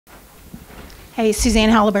Hey, Suzanne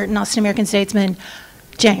Halliburton, Austin American Statesman.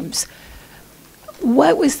 James,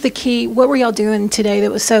 what was the key? What were y'all doing today that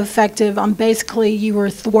was so effective on basically you were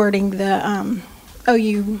thwarting the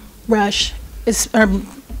OU rush,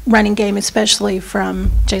 running game, especially from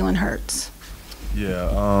Jalen Hurts? Yeah,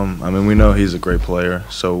 I mean, we know he's a great player,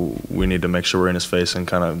 so we need to make sure we're in his face and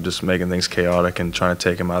kind of just making things chaotic and trying to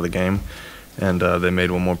take him out of the game. And they made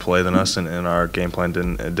one more play than us, and our game plan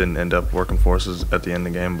didn't end up working for us at the end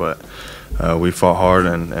of the game. But we fought hard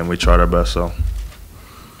and we tried our best. So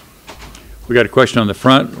we got a question on the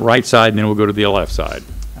front right side, and then we'll go to the left side.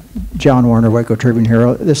 John Warner, Waco Tribune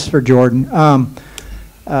Hero. This is for Jordan.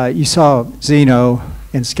 You saw Zeno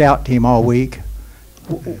in scout team all week.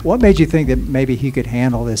 What made you think that maybe he could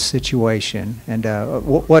handle this situation, and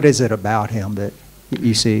what is it about him that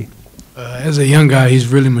you see? As a young guy, he's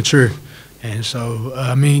really mature, and so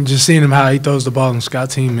I mean, just seeing him how he throws the ball on the scout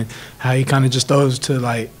team and how he kind of just throws to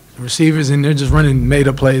like receivers, and they're just running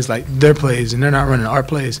made-up plays like their plays, and they're not running our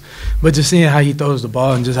plays. But just seeing how he throws the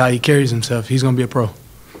ball and just how he carries himself, he's gonna be a pro.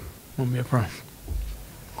 Gonna be a pro.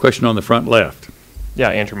 Question on the front left. Yeah,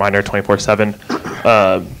 Andrew Miner,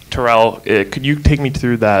 24/7. Terrell, could you take me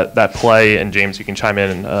through that play, and James, you can chime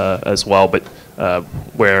in as well, but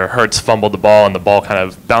where Hurts fumbled the ball and the ball kind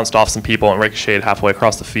of bounced off some people and ricocheted halfway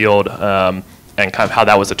across the field, and kind of how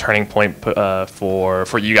that was a turning point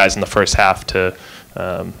for you guys in the first half to,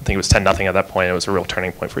 I think it was 10-0 at that point. It was a real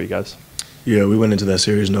turning point for you guys. yeah, we went into that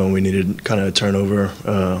series knowing we needed kind of a turnover,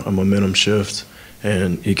 a momentum shift,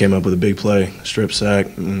 and he came up with a big play, strip sack,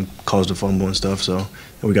 and caused a fumble and stuff. So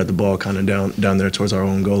and we got the ball kind of down there towards our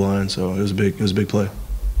own goal line. So it was a big play.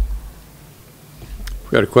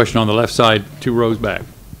 We got a question on the left side, 2 rows back.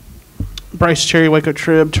 Bryce Cherry, Waco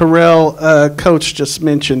Trib. Terrell, Coach just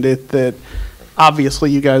mentioned it that obviously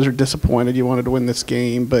you guys are disappointed. You wanted to win this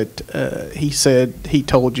game, but he said he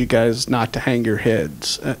told you guys not to hang your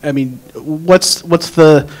heads. I mean, what's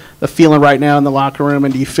the feeling right now in the locker room,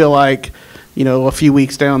 and do you feel like, you know, a few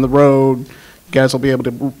weeks down the road, you guys will be able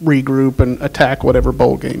to regroup and attack whatever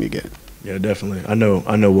bowl game you get? Yeah, definitely. I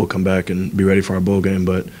know we'll come back and be ready for our bowl game,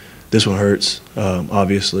 but this one hurts,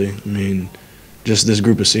 obviously. I mean, just this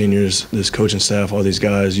group of seniors, this coaching staff, all these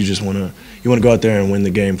guys, you want to go out there and win the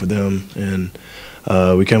game for them, and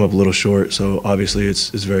we came up a little short, so obviously it's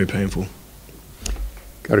very painful.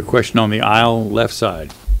 Got a question on the aisle left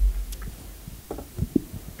side.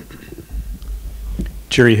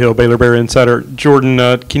 Jerry Hill, Baylor Bear Insider. Jordan,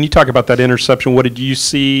 can you talk about that interception? What did you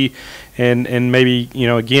see? And maybe, you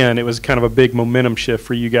know, again, it was kind of a big momentum shift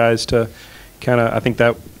for you guys to kind of, I think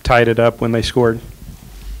that tied it up when they scored.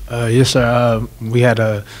 Yes, sir. We had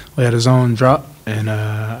a zone drop, and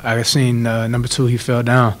I seen number 2. He fell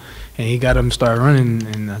down, and he got him to start running,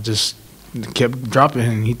 and I just kept dropping,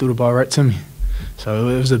 and he threw the ball right to me. So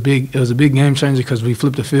it was a big game changer because we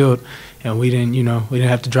flipped the field, and we didn't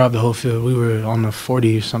have to drop the whole field. We were on the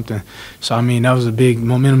 40 or something. So I mean, that was a big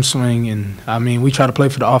momentum swing, and I mean, we try to play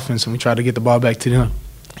for the offense, and we try to get the ball back to them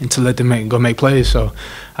and to let them go make plays. So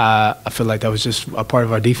I feel like that was just a part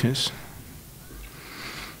of our defense.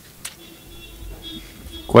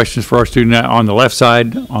 Questions for our student on the left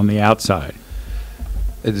side, on the outside.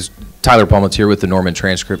 It is Tyler Palmetier with the Norman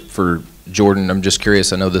transcript for Jordan. I'm just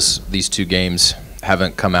curious, I know these 2 games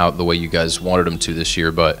haven't come out the way you guys wanted them to this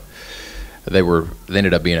year, but they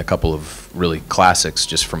ended up being a couple of really classics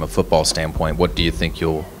just from a football standpoint. What do you think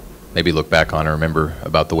you'll maybe look back on and remember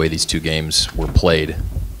about the way these 2 games were played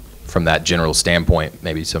from that general standpoint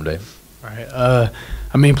maybe someday? Right.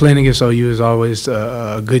 I mean, playing against OU is always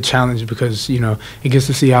a good challenge because, you know, it gets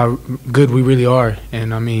to see how good we really are.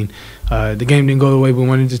 And, I mean, the game didn't go the way we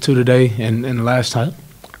wanted it to today and the last time.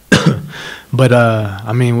 But,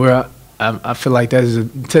 I mean, I feel like that is a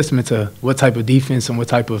testament to what type of defense and what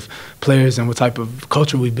type of players and what type of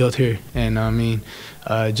culture we built here. And, I mean,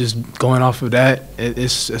 just going off of that,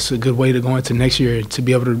 it's a good way to go into next year to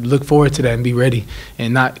be able to look forward to that and be ready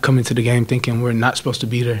and not come into the game thinking we're not supposed to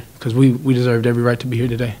be there because we deserved every right to be here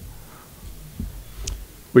today.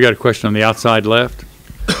 We got a question on the outside left.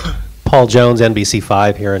 Paul Jones,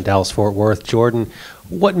 NBC5 here in Dallas-Fort Worth. Jordan,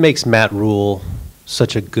 what makes Matt Rule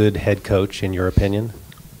such a good head coach in your opinion?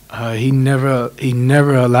 He never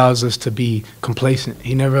allows us to be complacent.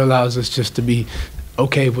 He never allows us just to be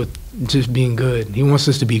okay with just being good. He wants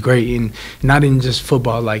us to be great, and not in just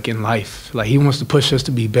football, like in life. Like he wants to push us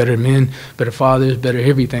to be better men, better fathers, better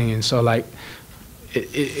everything. And so like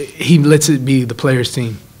he lets it be the players'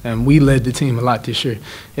 team. And we led the team a lot this year.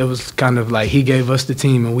 It was kind of like he gave us the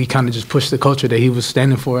team, and we kind of just pushed the culture that he was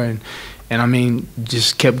standing for. And I mean,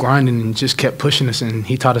 just kept grinding and just kept pushing us, and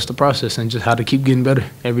he taught us the process and just how to keep getting better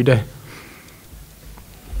every day.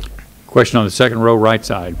 Question on the second row, right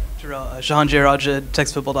side. Shahan Jayaraja,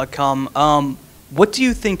 TexasFootball.com. What do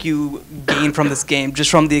you think you gained from this game,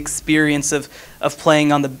 just from the experience of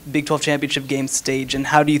playing on the Big 12 championship game stage, and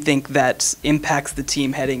how do you think that impacts the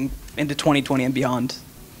team heading into 2020 and beyond?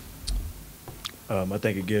 I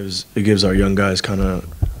think it gives our young guys kind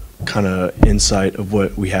of insight of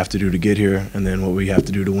what we have to do to get here, and then what we have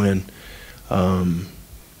to do to win.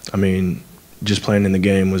 I mean, just playing in the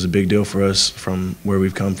game was a big deal for us from where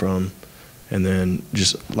we've come from, and then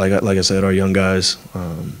just like I said, our young guys,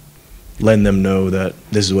 letting them know that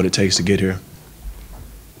this is what it takes to get here.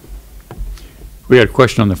 We got a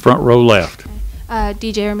question on the front row left.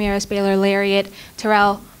 DJ Ramirez, Baylor Lariat.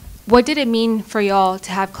 Terrell, what did it mean for y'all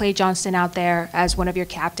to have Clay Johnston out there as one of your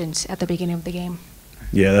captains at the beginning of the game?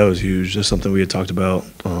 Yeah, that was huge. That's something we had talked about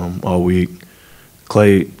all week.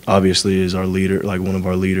 Clay obviously is our leader, like one of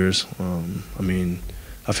our leaders. I mean,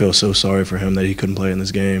 I feel so sorry for him that he couldn't play in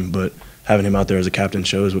this game, but having him out there as a captain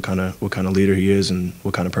shows what kind of leader he is and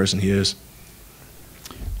what kind of person he is.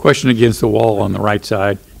 Question against the wall on the right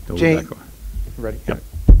side. James, ready? Yep.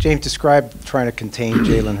 James, describe trying to contain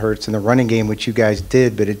Jalen Hurts in the running game, which you guys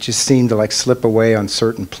did, but it just seemed to like slip away on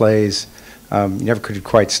certain plays. You never could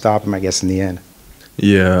quite stop him, I guess, in the end.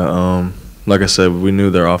 Yeah, like I said, we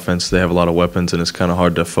knew their offense, they have a lot of weapons, and it's kind of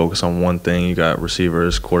hard to focus on one thing. You got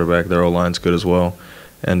receivers, quarterback, their O-line's good as well.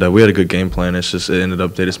 And we had a good game plan. It's just it ended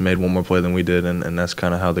up they just made one more play than we did, and that's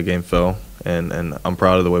kind of how the game fell. And I'm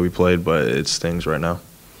proud of the way we played, but it stings right now.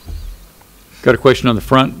 Got a question on the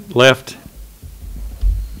front left.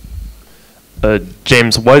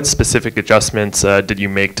 James, what specific adjustments did you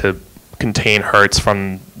make to contain Hurts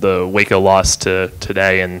from the Waco loss to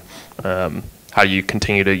today, and how do you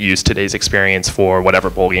continue to use today's experience for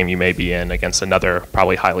whatever bowl game you may be in against another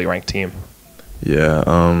probably highly ranked team?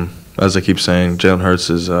 Yeah, as I keep saying, Jalen Hurts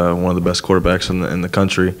is one of the best quarterbacks in the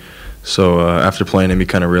country. So after playing him, you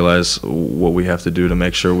kind of realize what we have to do to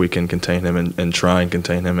make sure we can contain him and try and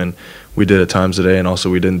contain him. And we did at times today, and also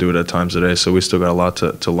we didn't do it at times today. So we still got a lot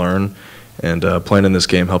to learn. And playing in this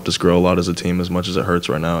game helped us grow a lot as a team. As much as it hurts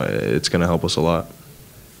right now, it's going to help us a lot.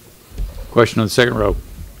 Question on the second row.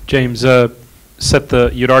 James,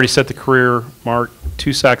 you'd already set the career mark,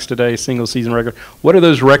 2 sacks today, single season record. What do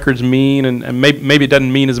those records mean? And maybe it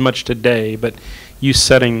doesn't mean as much today, but you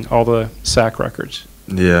setting all the sack records.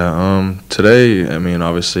 Yeah, today, I mean,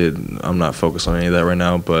 obviously I'm not focused on any of that right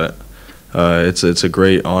now, but it's a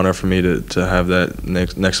great honor for me to have that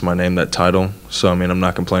next to my name, that title. So, I mean, I'm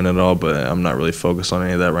not complaining at all, but I'm not really focused on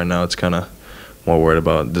any of that right now. It's kind of more worried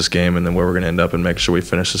about this game and then where we're going to end up and make sure we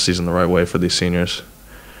finish the season the right way for these seniors.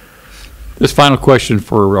 This final question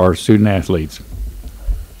for our student athletes.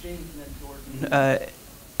 James and Jordan,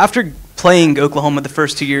 after playing Oklahoma the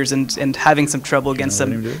first 2 years and having some trouble against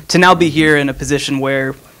them, to now be here in a position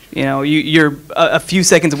where you're a few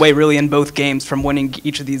seconds away really in both games from winning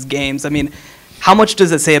each of these games. I mean, how much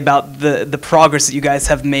does it say about the progress that you guys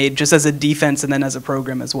have made just as a defense and then as a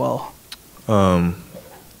program as well? I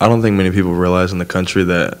don't think many people realize in the country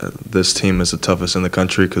that this team is the toughest in the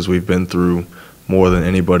country because we've been through more than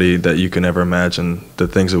anybody that you can ever imagine. The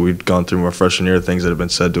things that we've gone through our freshman year, things that have been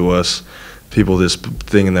said to us, people just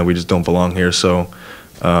thinking that we just don't belong here. So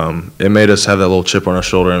it made us have that little chip on our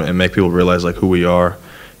shoulder and make people realize like who we are,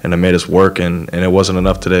 and it made us work. And it wasn't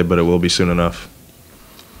enough today, but it will be soon enough.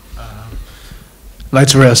 Like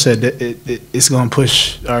Terrell said, it's going to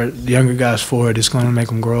push our younger guys forward. It's going to make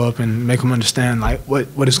them grow up and make them understand like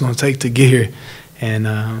what it's going to take to get here. And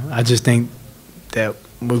I just think that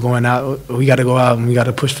we're going out. We got to go out and we got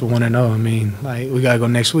to push for 1-0. I mean, like we got to go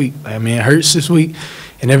next week. I mean, it hurts this week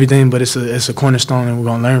and everything, but it's a cornerstone, and we're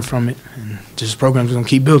going to learn from it. And just the program's going to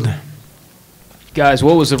keep building. Guys,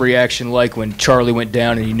 what was the reaction like when Charlie went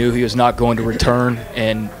down and you knew he was not going to return?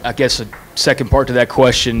 And I guess a second part to that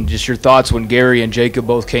question, just your thoughts when Gary and Jacob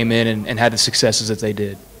both came in and had the successes that they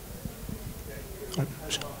did.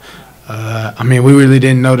 I mean, we really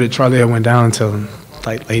didn't know that Charlie had went down until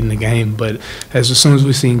like late in the game. But as soon as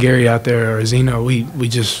we seen Gary out there or Zeno, we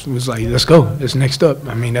just was like, let's go. It's next up.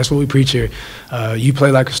 I mean, that's what we preach here. You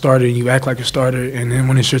play like a starter and you act like a starter, and then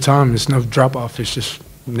when it's your time, it's no drop off. It's just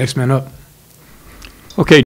next man up. Okay.